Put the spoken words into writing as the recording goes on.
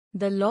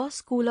The Law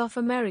School of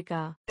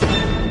America.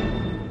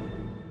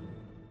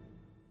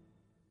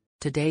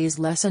 Today's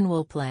lesson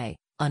will play,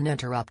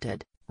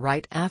 uninterrupted,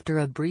 right after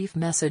a brief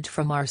message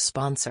from our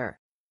sponsor.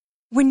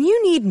 When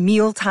you need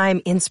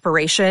mealtime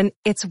inspiration,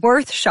 it's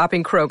worth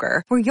shopping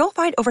Kroger, where you'll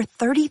find over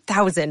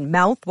 30,000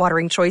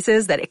 mouth-watering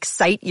choices that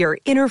excite your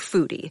inner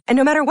foodie. And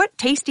no matter what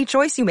tasty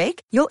choice you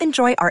make, you'll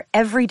enjoy our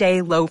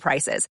everyday low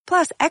prices,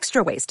 plus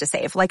extra ways to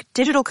save, like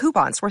digital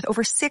coupons worth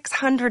over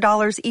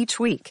 $600 each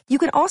week. You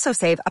can also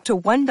save up to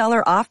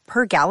 $1 off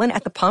per gallon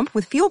at the pump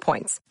with fuel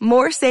points.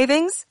 More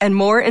savings and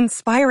more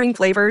inspiring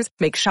flavors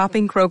make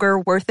shopping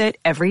Kroger worth it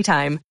every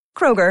time.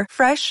 Kroger,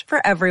 fresh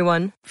for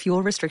everyone.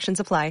 Fuel restrictions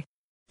apply.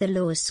 The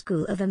Law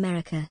School of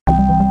America.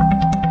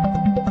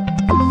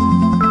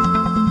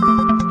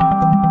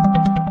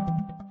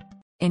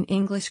 In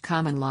English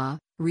common law,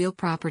 real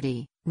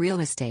property, real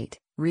estate,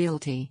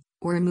 realty,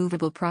 or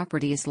immovable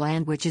property is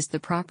land which is the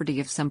property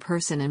of some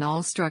person and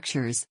all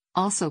structures,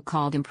 also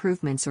called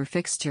improvements or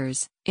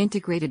fixtures,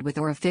 integrated with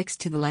or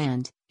affixed to the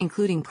land,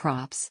 including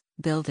crops,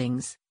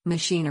 buildings,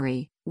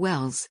 machinery,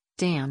 wells,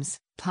 dams,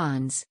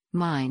 ponds,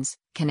 mines,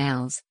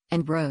 canals,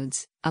 and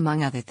roads,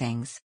 among other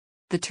things.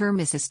 The term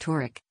is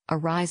historic,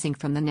 arising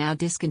from the now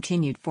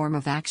discontinued form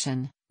of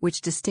action,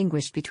 which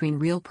distinguished between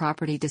real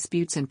property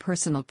disputes and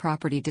personal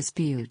property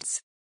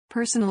disputes.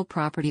 Personal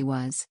property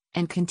was,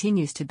 and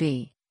continues to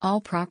be,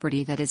 all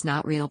property that is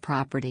not real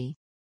property.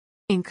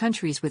 In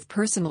countries with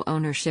personal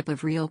ownership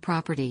of real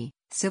property,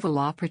 civil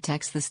law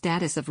protects the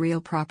status of real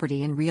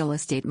property in real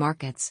estate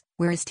markets,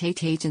 where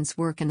estate agents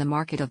work in the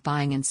market of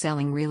buying and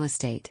selling real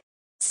estate.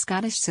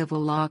 Scottish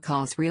civil law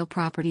calls real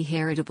property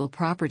heritable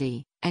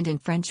property, and in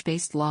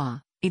French-based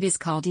law, it is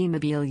called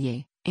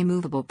immobilier,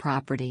 immovable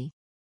property.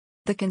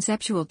 The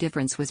conceptual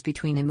difference was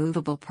between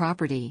immovable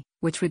property,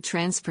 which would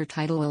transfer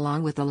title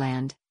along with the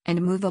land, and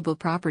movable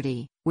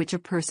property, which a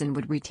person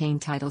would retain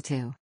title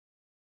to.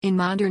 In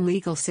modern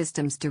legal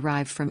systems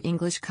derived from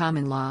English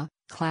common law,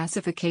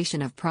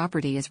 classification of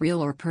property as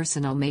real or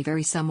personal may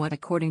vary somewhat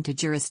according to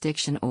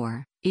jurisdiction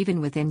or,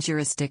 even within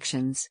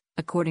jurisdictions,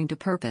 according to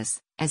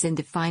purpose, as in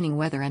defining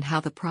whether and how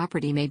the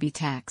property may be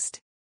taxed.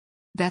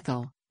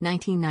 Bethel,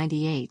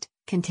 1998,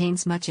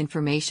 contains much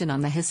information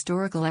on the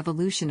historical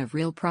evolution of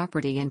real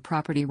property and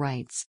property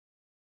rights.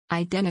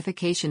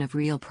 Identification of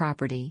real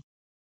property.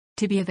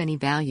 To be of any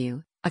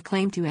value, a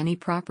claim to any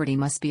property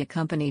must be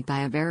accompanied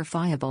by a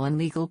verifiable and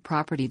legal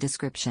property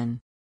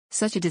description.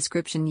 Such a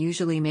description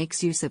usually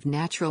makes use of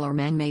natural or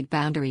man-made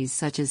boundaries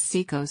such as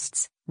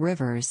seacoasts,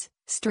 rivers,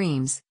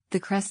 streams, the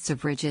crests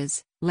of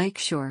ridges, lake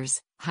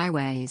shores,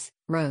 highways,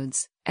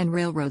 roads, and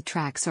railroad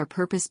tracks or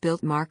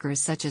purpose-built markers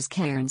such as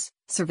cairns,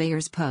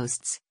 surveyors'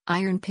 posts,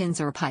 iron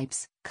pins or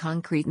pipes,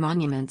 concrete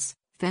monuments,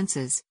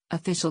 fences,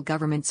 official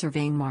government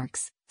surveying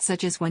marks,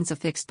 such as ones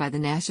affixed by the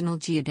National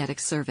Geodetic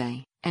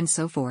Survey, and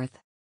so forth.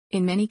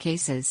 In many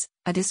cases,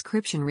 a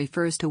description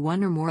refers to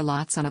one or more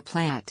lots on a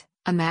plat,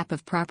 a map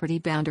of property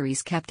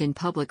boundaries kept in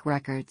public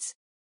records.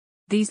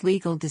 These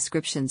legal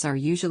descriptions are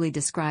usually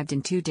described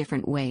in two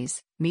different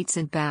ways, metes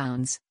and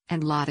bounds,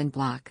 and lot and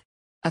block.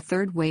 A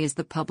third way is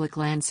the public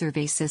land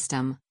survey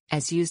system,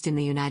 as used in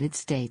the United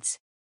States.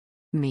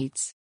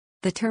 Metes.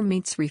 The term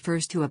metes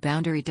refers to a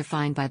boundary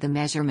defined by the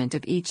measurement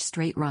of each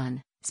straight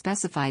run,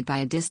 specified by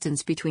a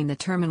distance between the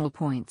terminal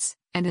points,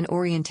 and an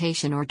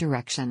orientation or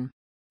direction.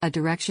 A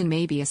direction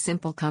may be a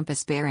simple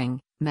compass bearing,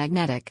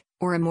 magnetic,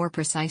 or a more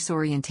precise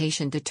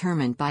orientation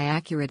determined by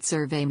accurate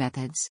survey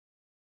methods.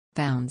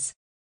 Bounds.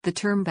 The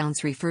term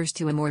bounds refers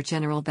to a more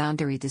general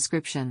boundary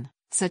description,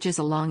 such as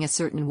along a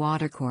certain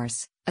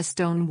watercourse, a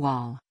stone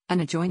wall, an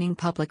adjoining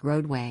public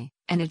roadway,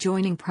 an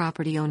adjoining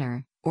property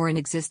owner, or an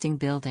existing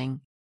building.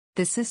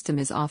 The system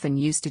is often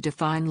used to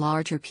define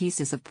larger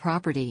pieces of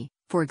property,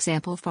 for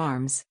example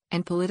farms,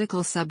 and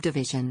political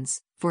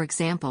subdivisions, for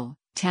example,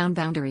 town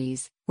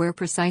boundaries, where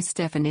precise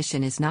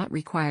definition is not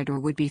required or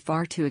would be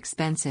far too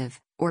expensive,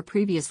 or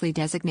previously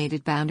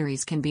designated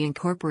boundaries can be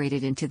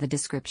incorporated into the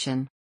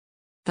description.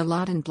 The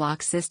lot and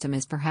block system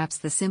is perhaps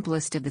the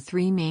simplest of the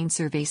three main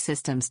survey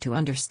systems to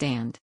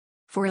understand.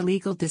 For a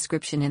legal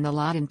description in the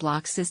lot and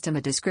block system,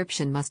 a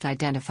description must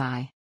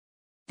identify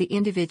the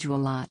individual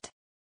lot,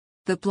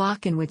 the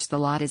block in which the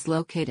lot is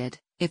located,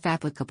 if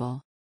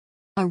applicable,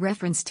 a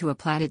reference to a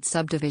platted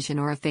subdivision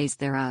or a phase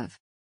thereof,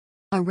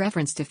 a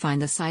reference to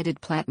find the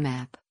cited plat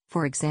map,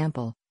 for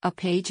example, a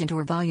page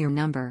and/or volume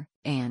number,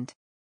 and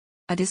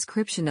a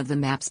description of the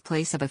map's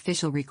place of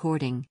official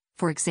recording,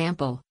 for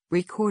example,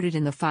 recorded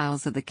in the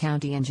files of the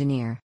county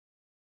engineer.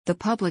 The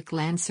Public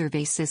Land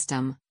Survey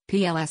System,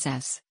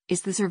 PLSS,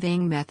 is the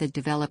surveying method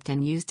developed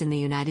and used in the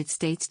United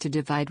States to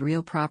divide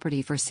real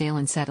property for sale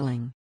and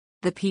settling.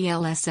 The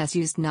PLSS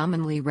used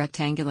nominally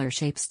rectangular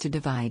shapes to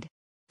divide.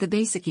 The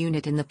basic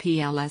unit in the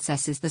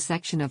PLSS is the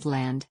section of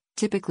land,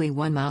 typically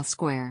 1 mile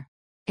square.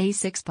 A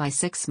 6 by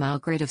 6 mile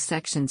grid of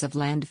sections of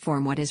land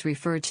form what is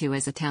referred to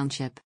as a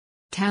township.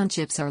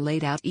 Townships are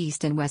laid out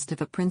east and west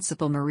of a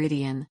principal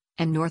meridian,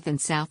 and north and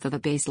south of a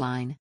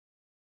baseline.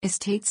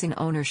 Estates and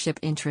ownership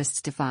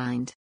interests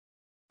defined.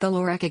 The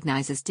law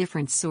recognizes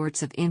different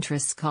sorts of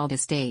interests called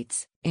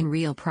estates in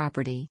real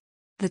property.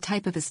 The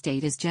type of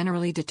estate is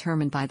generally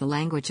determined by the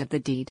language of the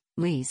deed,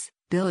 lease,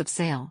 bill of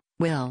sale,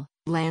 will,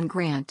 land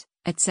grant,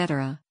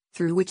 etc.,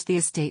 through which the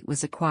estate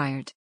was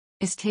acquired.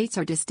 Estates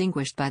are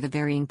distinguished by the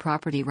varying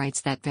property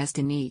rights that vest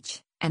in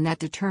each, and that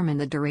determine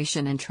the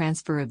duration and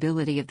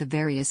transferability of the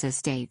various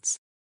estates.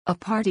 A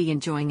party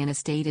enjoying an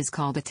estate is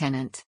called a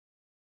tenant.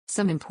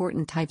 Some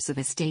important types of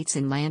estates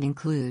in land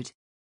include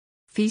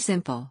fee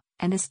simple,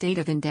 an estate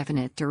of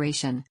indefinite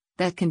duration,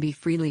 that can be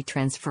freely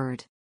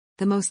transferred.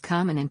 The most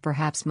common and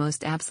perhaps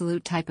most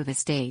absolute type of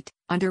estate,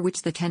 under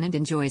which the tenant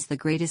enjoys the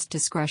greatest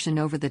discretion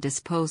over the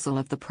disposal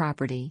of the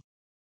property.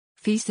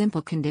 Fee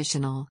simple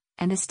conditional,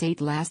 an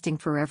estate lasting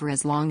forever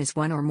as long as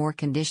one or more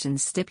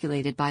conditions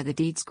stipulated by the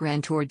deed's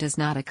grantor does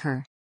not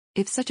occur.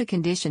 If such a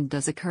condition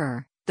does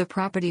occur, the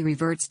property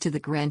reverts to the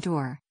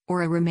grantor,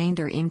 or a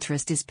remainder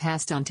interest is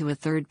passed on to a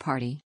third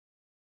party.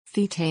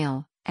 Fee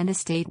tail, an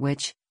estate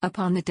which,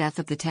 upon the death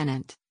of the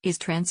tenant, is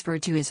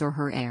transferred to his or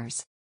her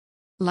heirs.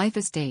 Life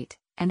estate,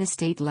 an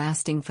estate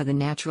lasting for the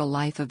natural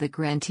life of the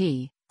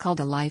grantee, called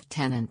a life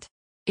tenant.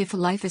 If a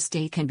life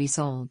estate can be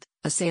sold,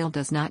 a sale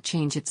does not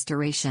change its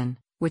duration,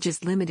 which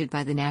is limited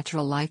by the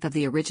natural life of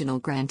the original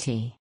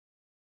grantee.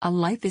 A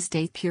life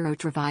estate puro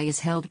travai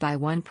is held by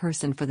one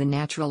person for the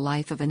natural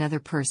life of another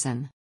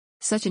person.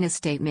 Such an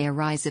estate may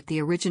arise if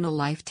the original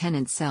life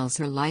tenant sells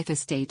her life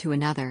estate to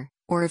another,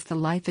 or if the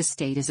life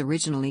estate is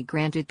originally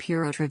granted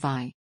puro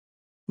travai.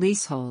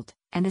 Leasehold,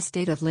 an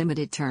estate of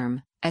limited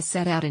term, as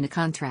set out in a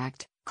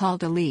contract,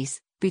 called a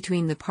lease,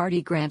 between the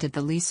party granted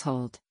the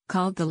leasehold,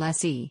 called the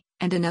lessee,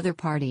 and another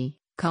party,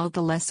 called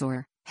the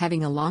lessor,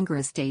 having a longer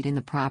estate in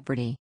the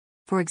property.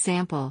 For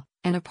example,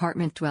 an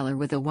apartment dweller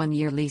with a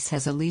 1-year lease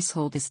has a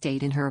leasehold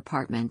estate in her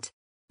apartment.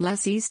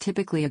 Lessees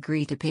typically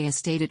agree to pay a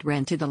stated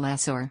rent to the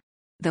lessor.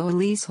 Though a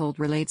leasehold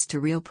relates to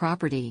real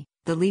property,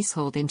 the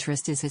leasehold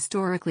interest is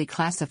historically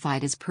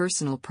classified as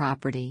personal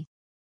property.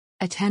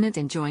 A tenant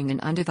enjoying an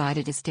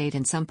undivided estate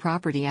in some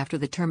property after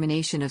the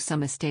termination of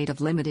some estate of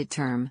limited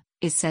term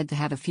is said to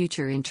have a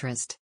future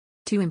interest.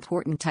 Two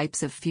important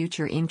types of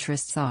future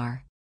interests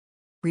are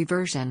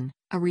reversion.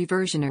 A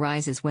reversion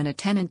arises when a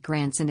tenant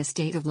grants an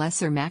estate of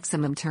lesser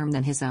maximum term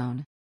than his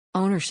own.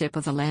 Ownership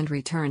of the land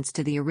returns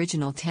to the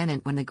original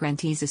tenant when the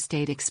grantee's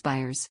estate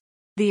expires.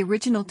 The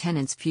original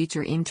tenant's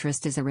future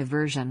interest is a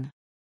reversion.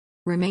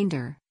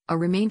 Remainder. A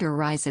remainder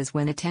arises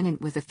when a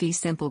tenant with a fee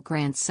simple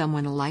grants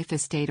someone a life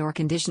estate or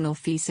conditional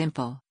fee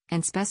simple,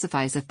 and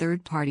specifies a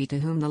third party to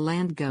whom the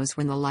land goes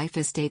when the life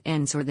estate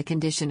ends or the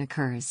condition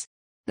occurs.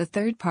 The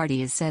third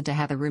party is said to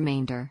have a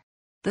remainder.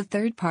 The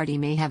third party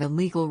may have a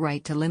legal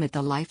right to limit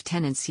the life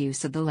tenant's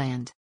use of the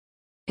land.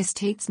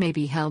 Estates may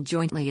be held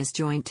jointly as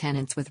joint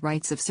tenants with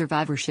rights of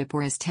survivorship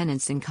or as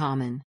tenants in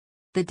common.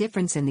 The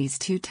difference in these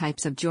two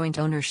types of joint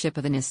ownership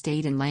of an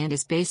estate and land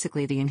is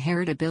basically the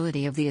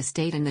inheritability of the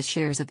estate and the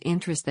shares of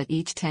interest that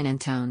each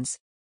tenant owns.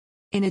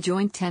 In a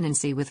joint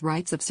tenancy with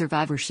rights of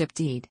survivorship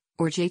deed,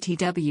 or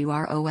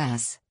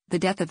JTWROS, the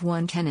death of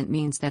one tenant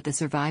means that the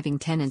surviving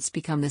tenants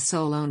become the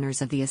sole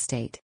owners of the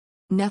estate.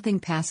 Nothing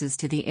passes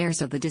to the heirs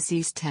of the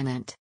deceased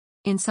tenant.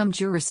 In some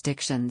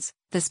jurisdictions,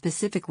 the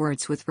specific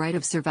words with right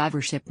of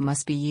survivorship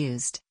must be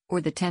used,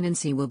 or the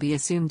tenancy will be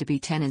assumed to be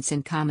tenants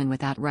in common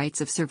without rights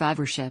of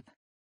survivorship.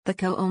 The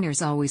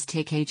co-owners always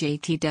take a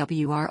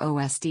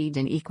JTWROS deed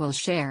in equal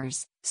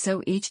shares,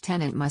 so each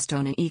tenant must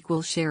own an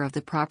equal share of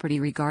the property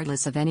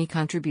regardless of any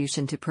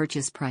contribution to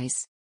purchase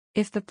price.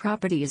 If the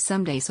property is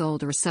someday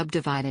sold or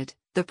subdivided,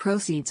 the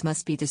proceeds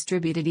must be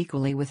distributed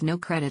equally with no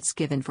credits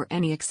given for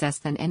any excess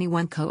than any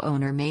one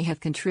co-owner may have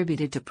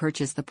contributed to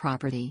purchase the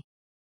property.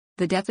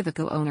 The death of a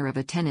co-owner of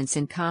a tenants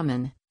in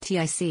common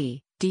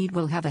 (TIC) deed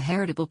will have a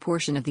heritable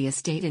portion of the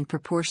estate in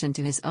proportion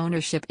to his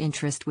ownership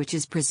interest, which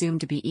is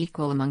presumed to be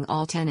equal among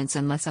all tenants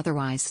unless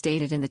otherwise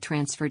stated in the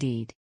transfer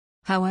deed.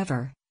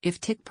 However, if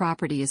TIC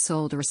property is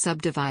sold or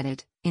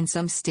subdivided, in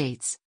some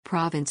states,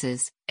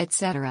 provinces,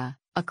 etc.,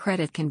 a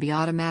credit can be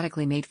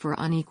automatically made for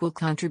unequal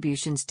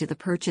contributions to the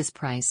purchase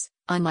price,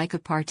 unlike a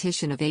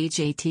partition of a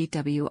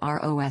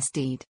JTWROS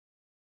deed.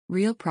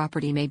 Real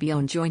property may be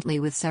owned jointly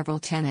with several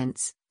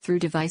tenants, through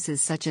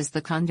devices such as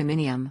the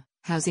condominium,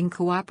 housing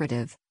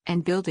cooperative,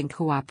 and building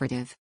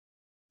cooperative.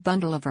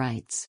 Bundle of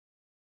rights.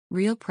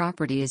 Real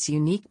property is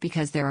unique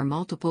because there are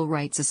multiple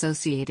rights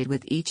associated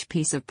with each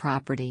piece of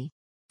property.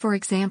 For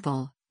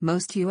example,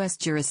 most U.S.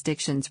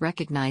 jurisdictions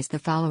recognize the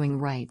following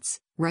rights: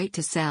 right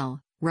to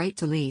sell, right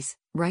to lease,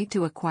 right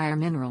to acquire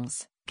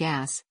minerals,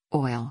 gas,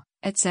 oil,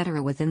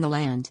 etc. within the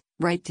land,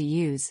 right to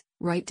use,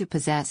 right to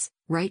possess,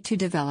 right to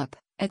develop,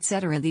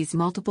 etc. These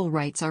multiple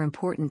rights are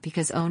important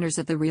because owners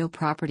of the real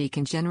property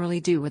can generally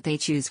do what they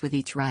choose with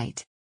each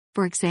right.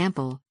 For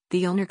example,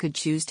 the owner could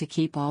choose to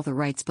keep all the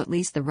rights but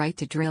lease the right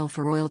to drill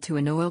for oil to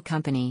an oil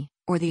company,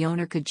 or the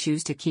owner could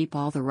choose to keep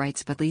all the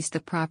rights but lease the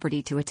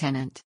property to a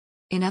tenant.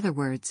 In other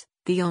words,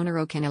 the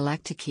owner can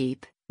elect to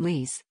keep,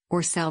 lease,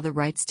 or sell the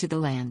rights to the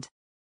land.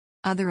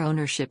 Other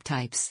ownership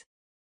types.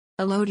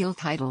 Allodial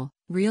title,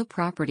 real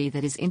property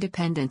that is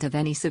independent of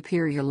any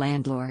superior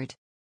landlord.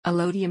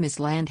 Allodium is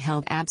land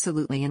held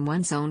absolutely in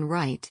one's own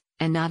right,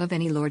 and not of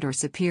any lord or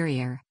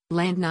superior,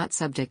 land not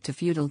subject to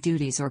feudal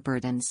duties or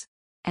burdens.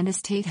 An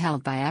estate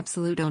held by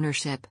absolute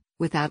ownership,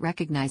 without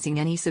recognizing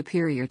any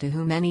superior to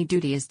whom any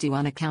duty is due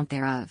on account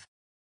thereof.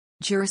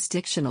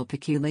 Jurisdictional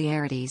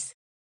peculiarities.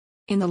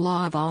 In the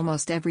law of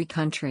almost every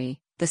country,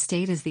 the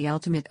state is the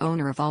ultimate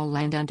owner of all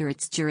land under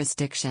its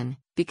jurisdiction,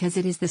 because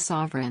it is the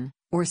sovereign,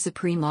 or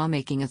supreme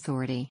lawmaking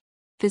authority.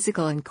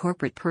 Physical and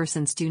corporate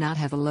persons do not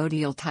have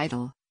allodial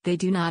title, they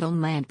do not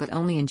own land but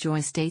only enjoy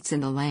states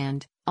in the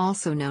land,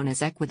 also known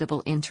as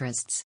equitable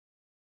interests.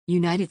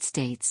 United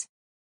States.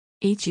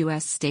 Each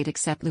U.S. state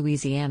except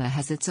Louisiana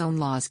has its own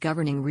laws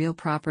governing real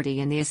property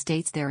and the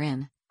estates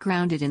therein,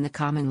 grounded in the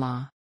common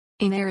law.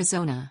 In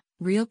Arizona,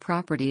 real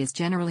property is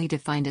generally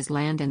defined as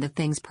land and the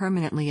things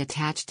permanently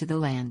attached to the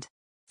land.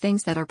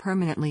 Things that are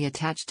permanently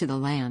attached to the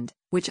land,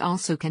 which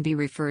also can be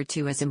referred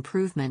to as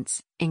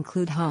improvements,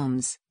 include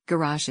homes,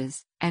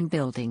 garages, and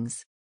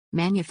buildings.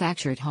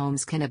 Manufactured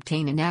homes can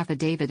obtain an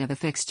affidavit of a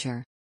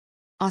fixture.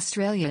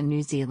 Australia and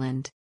New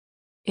Zealand.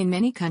 In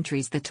many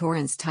countries, the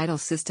Torrens title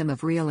system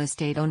of real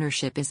estate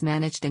ownership is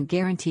managed and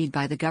guaranteed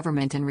by the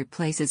government and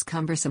replaces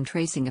cumbersome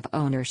tracing of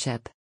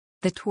ownership.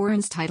 The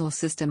Torrens title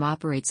system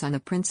operates on the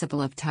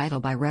principle of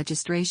title by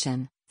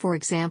registration, for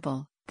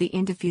example, the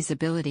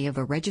indefeasibility of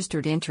a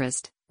registered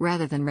interest,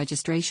 rather than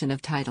registration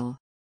of title.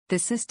 The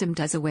system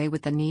does away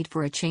with the need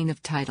for a chain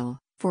of title,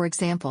 for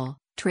example,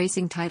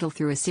 tracing title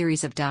through a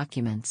series of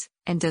documents,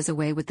 and does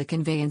away with the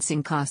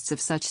conveyancing costs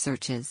of such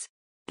searches.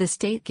 The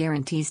state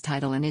guarantees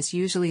title and is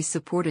usually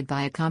supported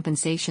by a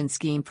compensation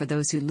scheme for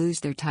those who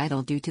lose their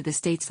title due to the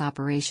state's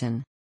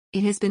operation.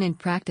 It has been in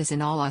practice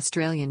in all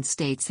Australian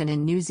states and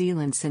in New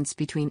Zealand since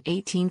between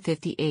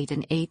 1858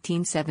 and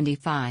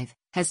 1875,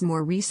 has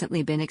more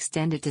recently been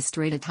extended to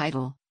strata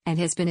title, and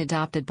has been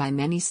adopted by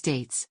many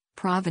states,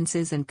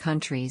 provinces and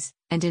countries,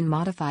 and in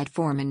modified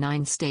form in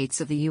 9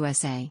 states of the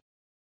USA.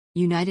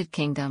 United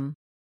Kingdom.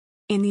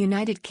 In the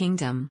United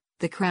Kingdom,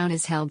 the Crown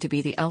is held to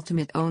be the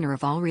ultimate owner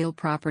of all real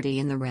property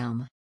in the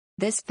realm.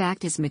 This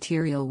fact is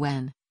material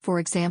when, for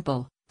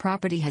example,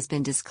 property has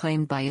been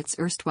disclaimed by its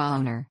erstwhile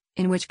owner,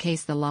 in which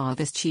case the law of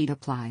escheat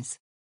applies.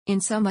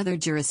 In some other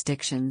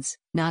jurisdictions,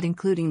 not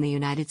including the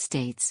United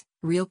States,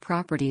 real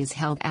property is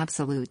held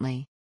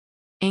absolutely.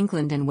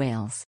 England and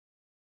Wales.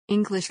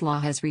 English law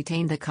has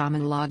retained the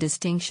common law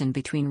distinction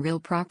between real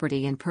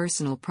property and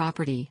personal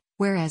property,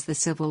 whereas the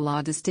civil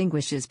law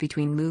distinguishes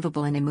between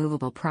movable and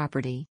immovable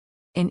property.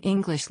 In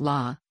English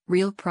law,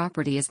 real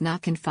property is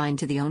not confined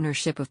to the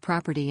ownership of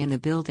property in the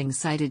building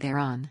sited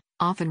thereon,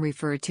 often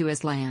referred to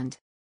as land.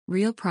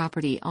 Real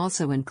property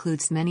also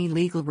includes many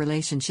legal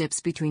relationships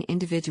between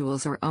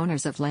individuals or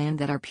owners of land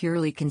that are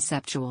purely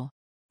conceptual.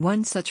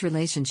 One such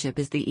relationship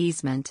is the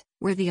easement,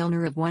 where the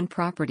owner of one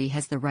property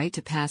has the right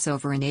to pass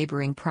over a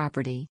neighboring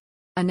property.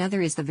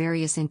 Another is the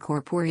various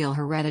incorporeal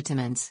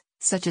hereditaments,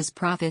 such as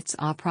profits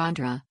a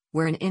prendre,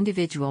 where an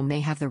individual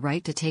may have the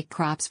right to take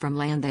crops from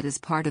land that is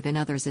part of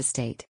another's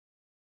estate.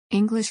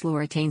 English law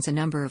retains a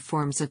number of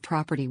forms of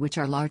property which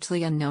are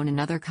largely unknown in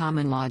other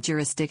common law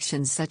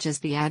jurisdictions such as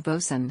the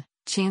advowson,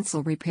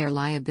 chancel repair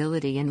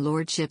liability and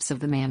lordships of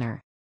the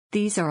manor.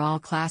 These are all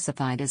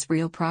classified as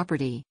real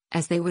property,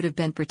 as they would have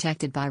been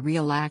protected by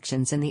real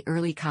actions in the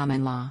early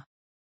common law.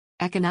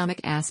 Economic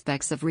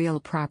aspects of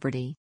real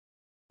property.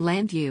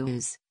 Land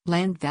use,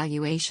 land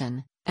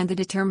valuation, and the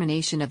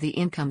determination of the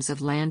incomes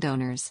of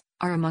landowners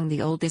are among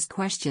the oldest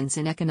questions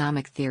in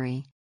economic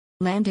theory.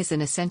 Land is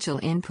an essential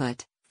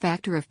input,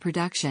 factor of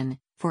production,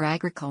 for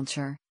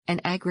agriculture,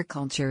 and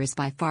agriculture is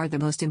by far the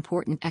most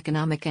important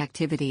economic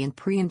activity in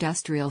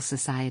pre-industrial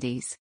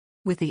societies.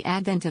 With the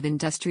advent of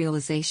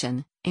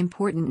industrialization,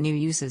 important new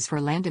uses for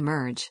land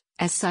emerge,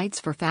 as sites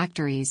for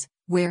factories,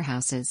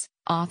 warehouses,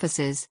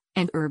 offices,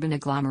 and urban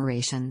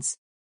agglomerations.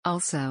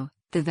 Also,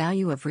 the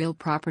value of real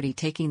property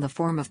taking the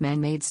form of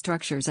man-made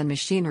structures and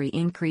machinery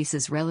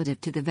increases relative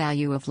to the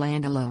value of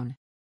land alone.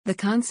 The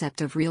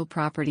concept of real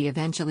property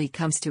eventually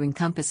comes to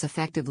encompass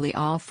effectively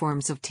all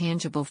forms of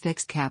tangible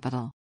fixed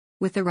capital.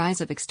 With the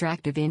rise of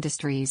extractive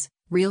industries,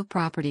 real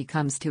property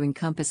comes to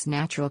encompass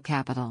natural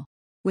capital.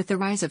 With the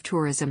rise of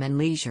tourism and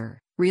leisure,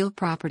 real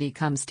property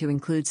comes to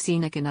include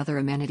scenic and other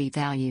amenity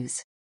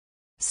values.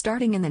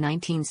 Starting in the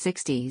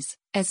 1960s,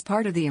 as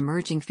part of the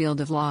emerging field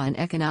of law and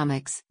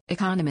economics,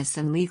 economists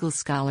and legal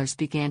scholars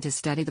began to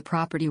study the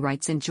property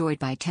rights enjoyed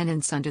by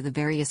tenants under the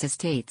various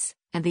estates,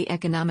 and the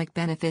economic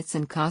benefits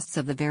and costs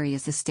of the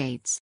various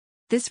estates.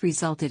 This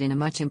resulted in a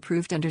much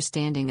improved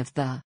understanding of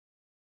the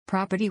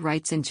property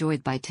rights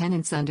enjoyed by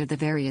tenants under the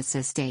various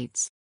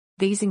estates.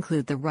 These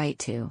include the right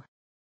to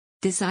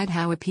decide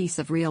how a piece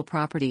of real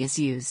property is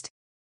used,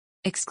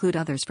 exclude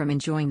others from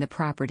enjoying the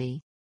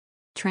property,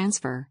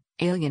 transfer,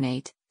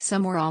 alienate,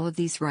 some or all of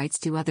these rights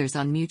to others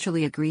on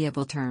mutually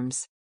agreeable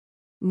terms.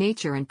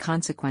 Nature and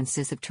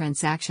consequences of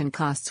transaction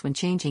costs when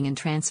changing and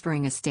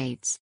transferring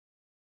estates.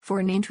 For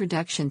an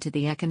introduction to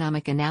the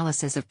economic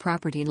analysis of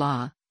property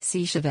law,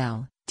 see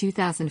Chevelle,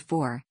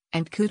 2004,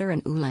 and Cooter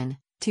and Ullin,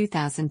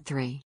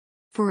 2003.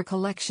 For a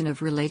collection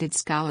of related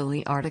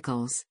scholarly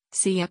articles,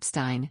 see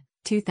Epstein,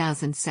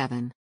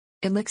 2007.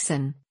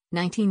 Elixson,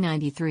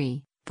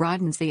 1993,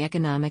 broadens the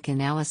economic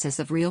analysis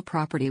of real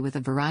property with a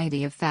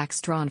variety of facts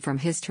drawn from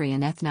history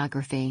and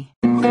ethnography.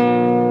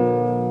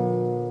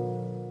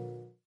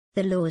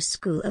 The Law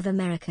School of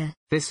America.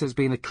 This has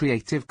been a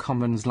Creative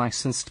Commons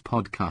licensed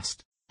podcast.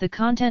 The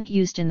content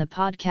used in the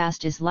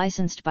podcast is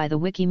licensed by the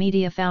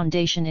Wikimedia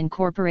Foundation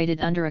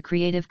Incorporated under a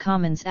Creative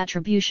Commons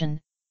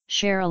Attribution,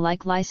 Share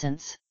Alike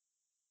license.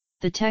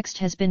 The text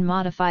has been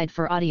modified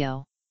for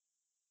audio.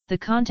 The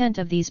content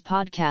of these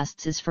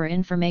podcasts is for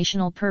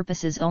informational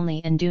purposes only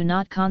and do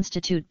not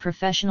constitute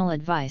professional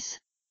advice.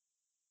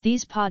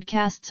 These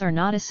podcasts are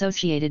not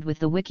associated with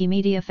the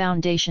Wikimedia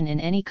Foundation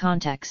in any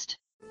context.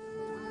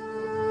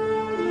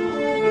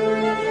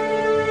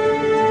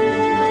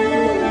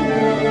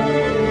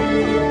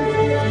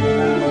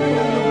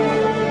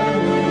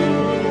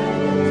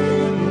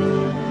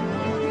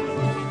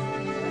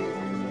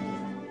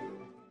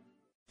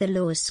 The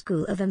Law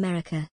School of America.